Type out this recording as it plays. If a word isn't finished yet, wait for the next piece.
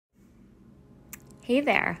Hey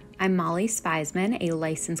there, I'm Mollie Spiesman, a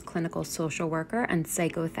licensed clinical social worker and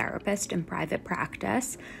psychotherapist in private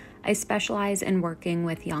practice. I specialize in working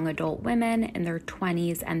with young adult women in their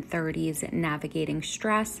 20s and 30s navigating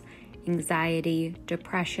stress, anxiety,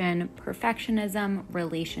 depression, perfectionism,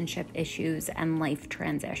 relationship issues, and life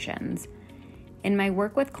transitions. In my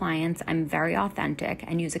work with clients, I'm very authentic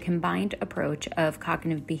and use a combined approach of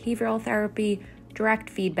cognitive behavioral therapy, direct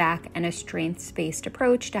feedback, and a strengths-based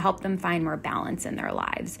approach to help them find more balance in their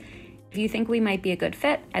lives. If you think we might be a good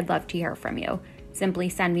fit, I'd love to hear from you. Simply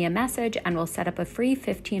send me a message and we'll set up a free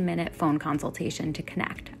 15-minute phone consultation to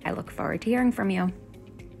connect. I look forward to hearing from you.